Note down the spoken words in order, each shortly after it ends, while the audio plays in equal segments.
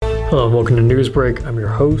Hello and welcome to Newsbreak. I'm your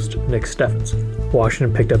host, Nick Steffens.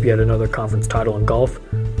 Washington picked up yet another conference title in golf,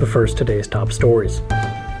 but first, today's top stories.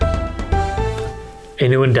 A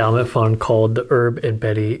new endowment fund called the Herb and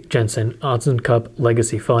Betty Jensen Ozencup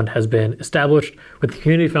Legacy Fund has been established with the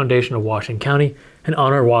Community Foundation of Washington County in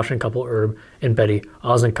honor of Washington couple Herb and Betty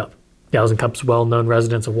Ozencup. The Ozencup's well-known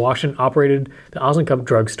residents of Washington operated the Ozencup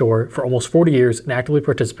Drugstore for almost 40 years and actively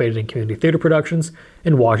participated in community theater productions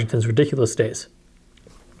in Washington's Ridiculous Days.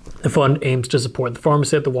 The fund aims to support the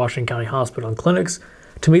pharmacy at the Washington County Hospital and clinics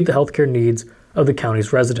to meet the healthcare needs of the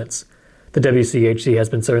county's residents. The WCHC has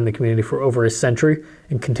been serving the community for over a century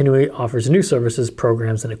and continually offers new services,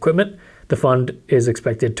 programs, and equipment. The fund is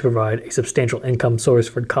expected to provide a substantial income source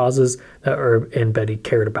for causes that Herb and Betty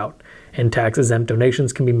cared about, and tax-exempt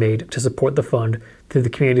donations can be made to support the fund through the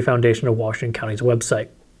Community Foundation of Washington County's website.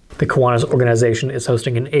 The Kiwanis organization is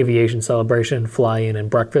hosting an aviation celebration, fly-in,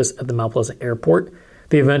 and breakfast at the Mount Pleasant Airport.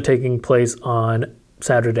 The event, taking place on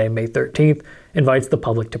Saturday, May 13th, invites the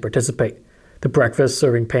public to participate. The breakfast,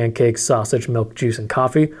 serving pancakes, sausage, milk, juice, and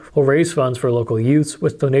coffee, will raise funds for local youths,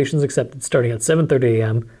 with donations accepted starting at 7:30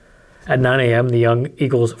 a.m. At 9 a.m., the Young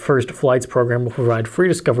Eagles First Flights program will provide free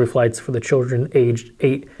discovery flights for the children aged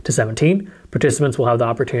 8 to 17. Participants will have the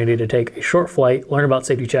opportunity to take a short flight, learn about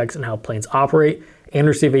safety checks and how planes operate, and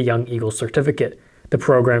receive a Young Eagles certificate. The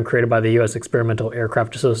program, created by the U.S. Experimental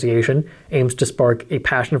Aircraft Association, aims to spark a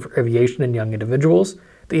passion for aviation in young individuals.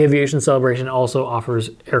 The aviation celebration also offers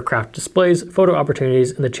aircraft displays, photo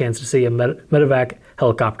opportunities, and the chance to see a medevac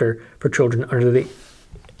helicopter for children under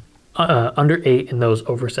 8 and those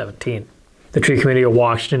over 17. The Tree Committee of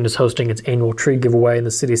Washington is hosting its annual tree giveaway in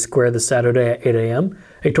the city square this Saturday at 8 a.m.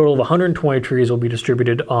 A total of 120 trees will be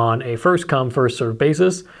distributed on a first-come, first-served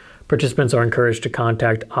basis. Participants are encouraged to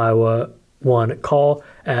contact Iowa One Call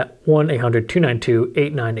at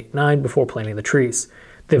 1-800-292-8989 before planting the trees.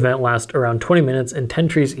 The event lasts around 20 minutes, and 10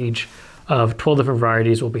 trees each of 12 different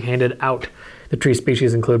varieties will be handed out. The tree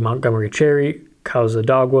species include Montgomery cherry, Causa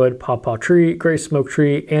dogwood, pawpaw tree, gray smoke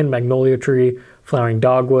tree, and magnolia tree, flowering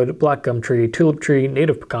dogwood, black gum tree, tulip tree,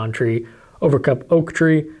 native pecan tree, overcup oak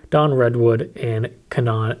tree, Don redwood, and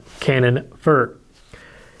cannon fir.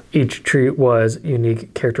 Each tree was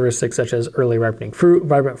unique characteristics such as early ripening fruit,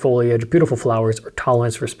 vibrant foliage, beautiful flowers, or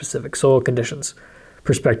tolerance for specific soil conditions.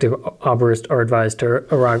 Prospective arborists are advised to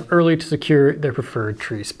arrive early to secure their preferred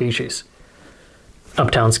tree species.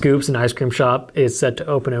 Uptown Scoops, an ice cream shop, is set to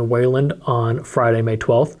open in Wayland on Friday, May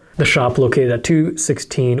 12th. The shop, located at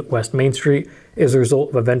 216 West Main Street, is a result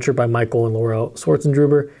of a venture by Michael and Laurel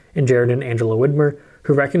Swartzendruber and Jared and Angela Widmer,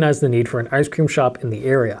 who recognized the need for an ice cream shop in the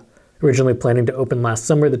area. Originally planning to open last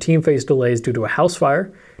summer, the team faced delays due to a house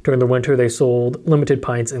fire. During the winter, they sold limited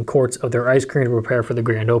pints and quarts of their ice cream to prepare for the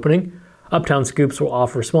grand opening. Uptown Scoops will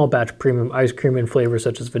offer small batch premium ice cream in flavors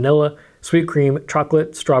such as vanilla, sweet cream,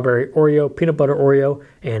 chocolate, strawberry Oreo, peanut butter Oreo,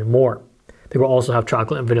 and more. They will also have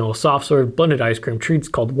chocolate and vanilla soft serve blended ice cream treats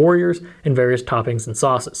called Warriors and various toppings and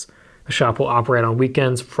sauces. The shop will operate on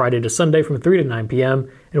weekends, Friday to Sunday from 3 to 9 p.m.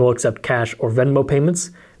 and will accept cash or Venmo payments.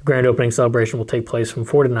 The grand opening celebration will take place from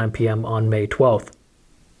 4 to 9 p.m. on May 12th.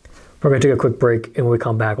 We're going to take a quick break, and when we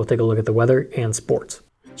come back, we'll take a look at the weather and sports.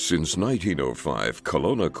 Since 1905,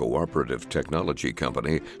 Kelowna Cooperative Technology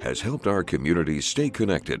Company has helped our community stay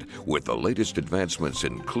connected with the latest advancements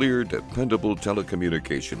in clear, dependable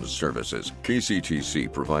telecommunications services.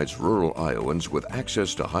 KCTC provides rural Iowans with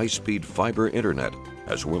access to high-speed fiber internet,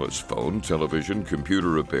 as well as phone, television, computer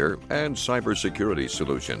repair, and cybersecurity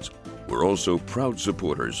solutions. We're also proud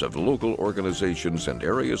supporters of local organizations and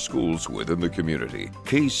area schools within the community.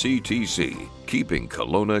 KCTC, keeping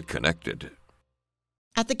Kelowna connected.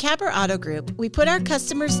 At the Capper Auto Group, we put our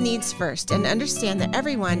customers' needs first and understand that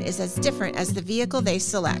everyone is as different as the vehicle they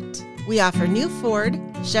select. We offer new Ford,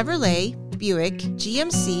 Chevrolet, Buick,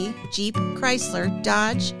 GMC, Jeep, Chrysler,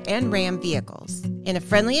 Dodge, and Ram vehicles in a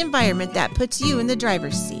friendly environment that puts you in the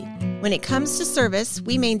driver's seat. When it comes to service,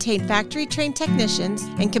 we maintain factory-trained technicians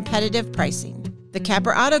and competitive pricing. The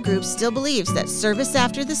Capper Auto Group still believes that service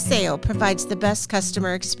after the sale provides the best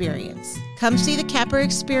customer experience. Come see the Capper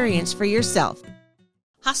experience for yourself.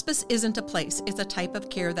 Hospice isn't a place, it's a type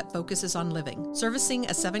of care that focuses on living. Servicing a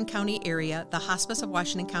 7-county area, the Hospice of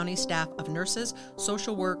Washington County staff of nurses,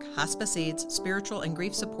 social work, hospice aides, spiritual and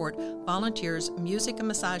grief support, volunteers, music and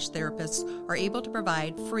massage therapists are able to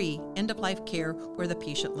provide free end-of-life care where the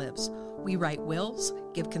patient lives. We write wills,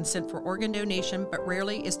 give consent for organ donation, but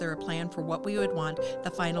rarely is there a plan for what we would want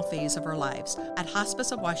the final phase of our lives. At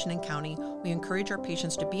Hospice of Washington County, we encourage our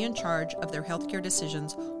patients to be in charge of their healthcare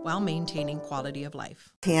decisions while maintaining quality of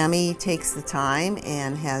life. Tammy takes the time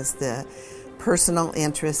and has the personal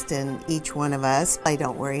interest in each one of us. I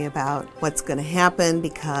don't worry about what's going to happen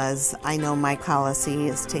because I know my policy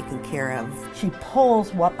is taken care of. She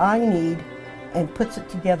pulls what I need and puts it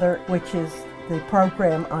together, which is the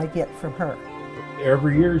program I get from her.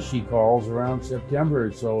 Every year she calls around September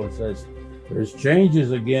or so and says, there's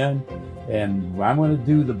changes again, and I'm going to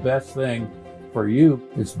do the best thing for you.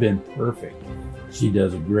 It's been perfect. She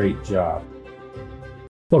does a great job.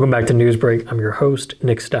 Welcome back to Newsbreak. I'm your host,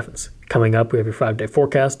 Nick Steffens. Coming up, we have your 5-day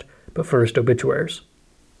forecast, but first, obituaries.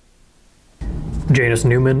 Janice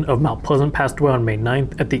Newman of Mount Pleasant passed away on May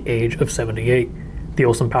 9th at the age of 78. The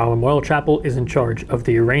Olson Powell Memorial Chapel is in charge of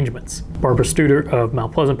the arrangements. Barbara Studer of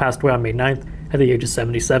Mount Pleasant passed away on May 9th at the age of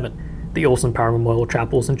 77. The Olson Powell Memorial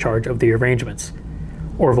Chapel is in charge of the arrangements.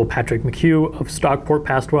 Orville Patrick McHugh of Stockport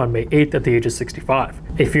passed away on May 8th at the age of 65.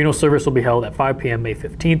 A funeral service will be held at 5 p.m. May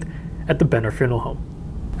 15th at the Benner Funeral Home.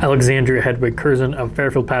 Alexandria Hedwig Curzon of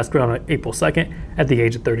Fairfield passed away on April 2nd at the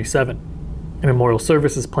age of 37. A memorial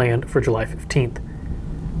service is planned for July 15th.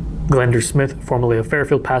 Glenda Smith, formerly of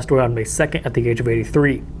Fairfield, passed away on May 2nd at the age of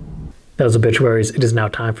 83. That was obituaries. It is now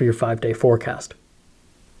time for your 5-day forecast.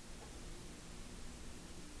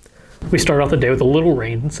 We start off the day with a little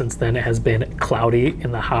rain. Since then, it has been cloudy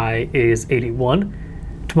and the high is 81.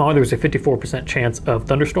 Tomorrow, there's a 54% chance of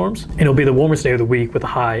thunderstorms, and it'll be the warmest day of the week with a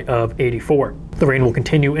high of 84. The rain will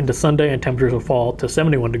continue into Sunday, and temperatures will fall to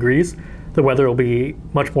 71 degrees. The weather will be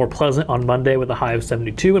much more pleasant on Monday with a high of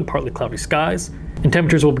 72 and partly cloudy skies, and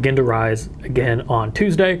temperatures will begin to rise again on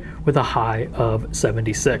Tuesday with a high of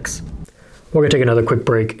 76. We're going to take another quick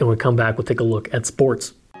break, and when we come back, we'll take a look at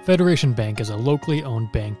sports. Federation Bank is a locally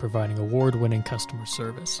owned bank providing award-winning customer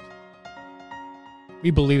service. We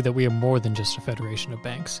believe that we are more than just a federation of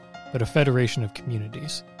banks, but a federation of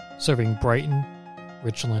communities, serving Brighton,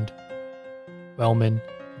 Richland, Wellman,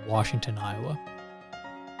 and Washington, Iowa.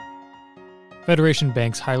 Federation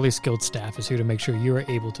Bank's highly skilled staff is here to make sure you are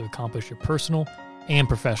able to accomplish your personal and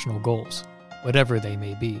professional goals, whatever they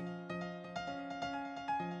may be.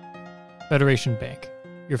 Federation Bank,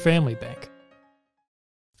 your family bank.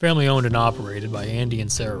 Family owned and operated by Andy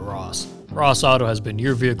and Sarah Ross. Ross Auto has been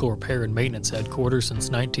your vehicle repair and maintenance headquarters since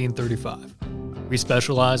 1935. We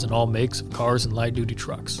specialize in all makes of cars and light-duty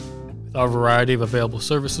trucks. With our variety of available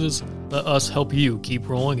services, let us help you keep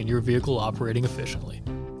rolling and your vehicle operating efficiently.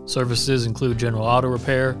 Services include general auto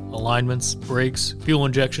repair, alignments, brakes, fuel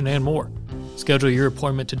injection, and more. Schedule your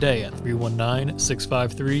appointment today at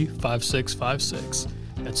 319-653-5656.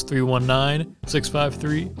 That's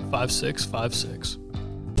 319-653-5656.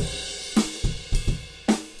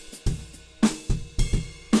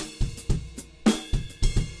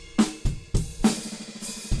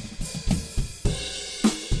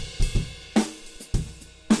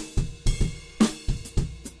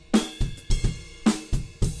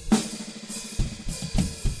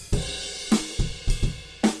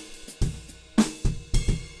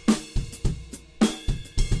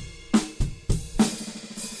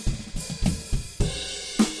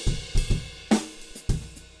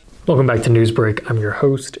 Welcome back to Newsbreak. I'm your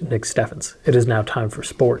host, Nick Steffens. It is now time for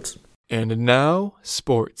sports. And now,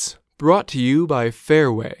 sports, brought to you by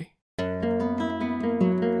Fairway.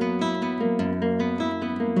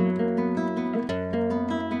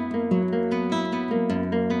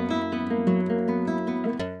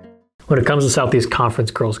 When it comes to Southeast Conference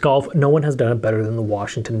girls golf, no one has done it better than the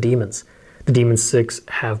Washington Demons. The Demons 6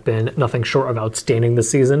 have been nothing short of outstanding this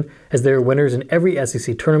season, as they are winners in every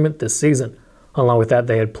SEC tournament this season. Along with that,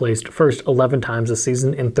 they had placed first 11 times this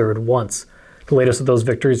season and third once. The latest of those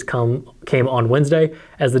victories came on Wednesday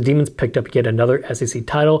as the Demons picked up yet another SEC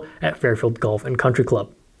title at Fairfield Golf and Country Club.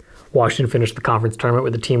 Washington finished the conference tournament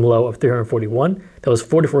with a team low of 341. That was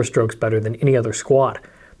 44 strokes better than any other squad.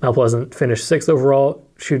 Mount Pleasant finished 6th overall,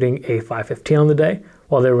 shooting a .515 on the day.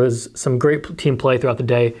 While there was some great team play throughout the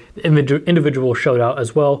day, the individual showed out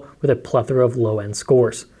as well with a plethora of low-end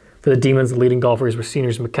scores. For the Demons, the leading golfers were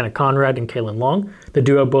seniors McKenna Conrad and Kaylin Long. The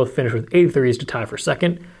duo both finished with 83s to tie for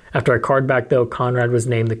second. After a card back, though, Conrad was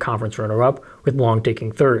named the conference runner-up, with Long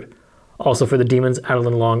taking third. Also for the Demons,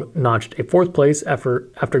 Adeline Long notched a 4th place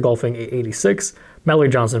after golfing a 86. Mallory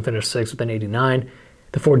Johnson finished 6th with an 89.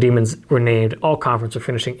 The 4 Demons were named all-conference for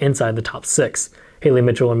finishing inside the top 6. Haley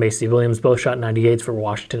Mitchell and Macy Williams both shot 98s for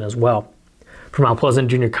Washington as well. For Mount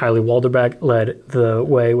Pleasant, junior Kylie Walderbach led the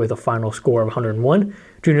way with a final score of 101.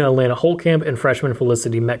 Junior Atlanta Holtkamp and freshman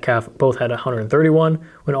Felicity Metcalf both had 131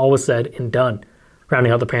 when all was said and done.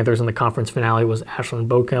 Rounding out the Panthers in the conference finale was Ashlyn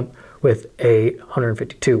Beauchamp with a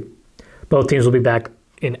 152. Both teams will be back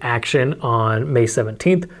in action on May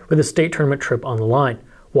 17th with a state tournament trip on the line.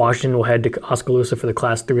 Washington will head to Oskaloosa for the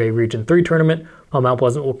Class 3A Region 3 tournament, while Mount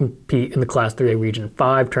Pleasant will compete in the Class 3A Region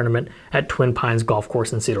 5 tournament at Twin Pines Golf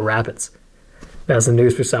Course in Cedar Rapids. That's the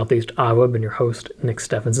news for Southeast Iowa. I've been your host, Nick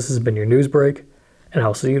Steffens. This has been your news break, and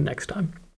I'll see you next time.